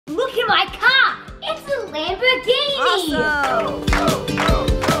my car! It's a Lamborghini! Awesome.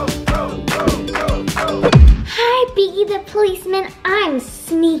 Hi, Biggy the policeman. I'm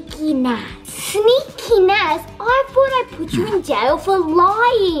Sneaky Naz. Sneaky Naz? I thought I put you in jail for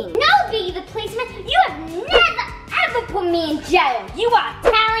lying. No, Biggy the policeman. You have never ever put me in jail. You are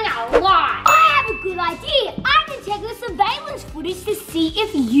telling a lie. I have a good idea. I can check the surveillance footage to see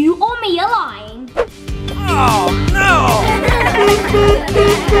if you or me are lying. Oh, no!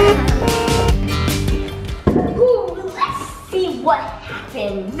 Ooh, let's see what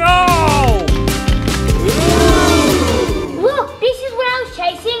happened. No! Look, this is when I was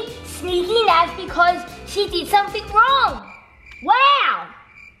chasing Sneaky Naz because she did something wrong. Wow!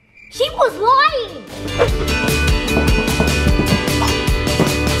 She was lying!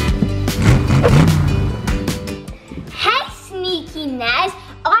 Hey, Sneaky Naz,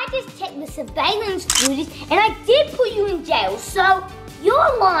 I just checked the surveillance footage and I did put you in jail, so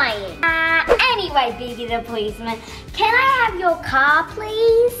you're lying. Anyway, Biggy the policeman, can I have your car,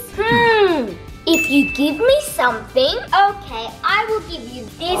 please? If you give me something, okay, I will give you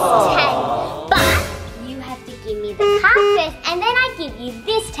this teddy, but you have to give me the car first, and then I give you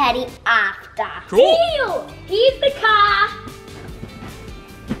this teddy after. Cool. Deal! Here's the car.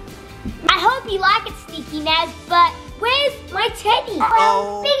 I hope you like it, Sneaky Naz, but where's my teddy?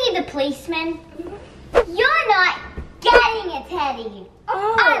 Well, Biggy the policeman, you're not getting a teddy. I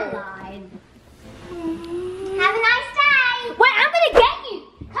lied. Have a nice day. Wait, I'm gonna get you.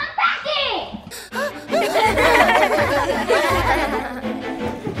 Come back here.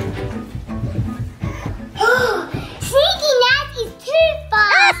 Sneaky Naz is too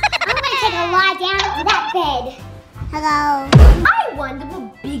fast. I'm gonna take a lie down to that bed. Hello. I wonder what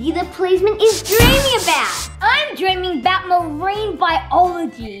Biggy the policeman is dreaming about. I'm dreaming about marine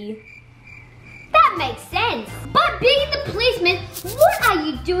biology. That makes sense. But Biggy the policeman, what are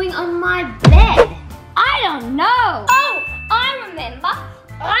you doing on my bed? I don't know. Oh, I remember.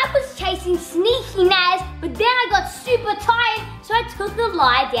 I was chasing Sneaky Naz, but then I got super tired, so I took a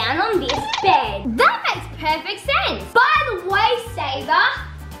lie down on this bed. That makes perfect sense. By the way, Sabre,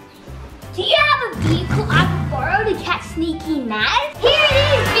 do you have a vehicle I can borrow to catch Sneaky Naz? Here it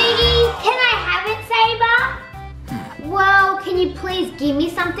is, Biggy. Can I have it, Sabre? Well, can you please give me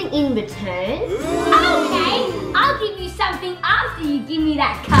something in return? Okay, I'll give you something after you give me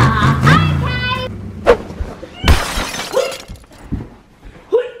that car. Okay.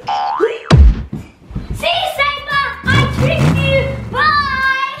 See you, Sabre! I tricked you!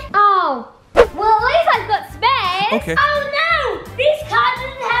 Bye! Oh, well at least I've got spares. Okay. Oh no! This car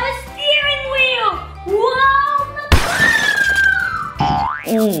doesn't have a steering wheel! Whoa!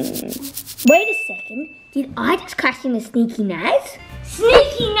 Wait a second. Did I just crash into Sneaky Naz?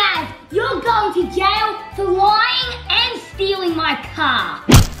 Sneaky Naz! You're going to jail for lying and stealing my car.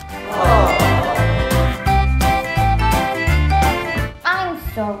 I'm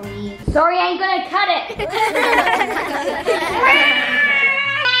sorry. Sorry ain't gonna cut it.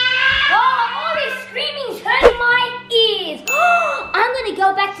 Oh, all this screaming's hurting my ears. I'm gonna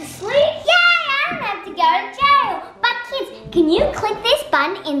go back to sleep. Yay, I don't have to go to jail. But kids, can you click this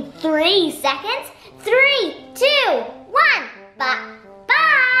button in 3 seconds? 3, 2, 1, bye.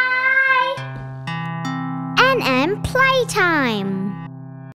 NM Playtime.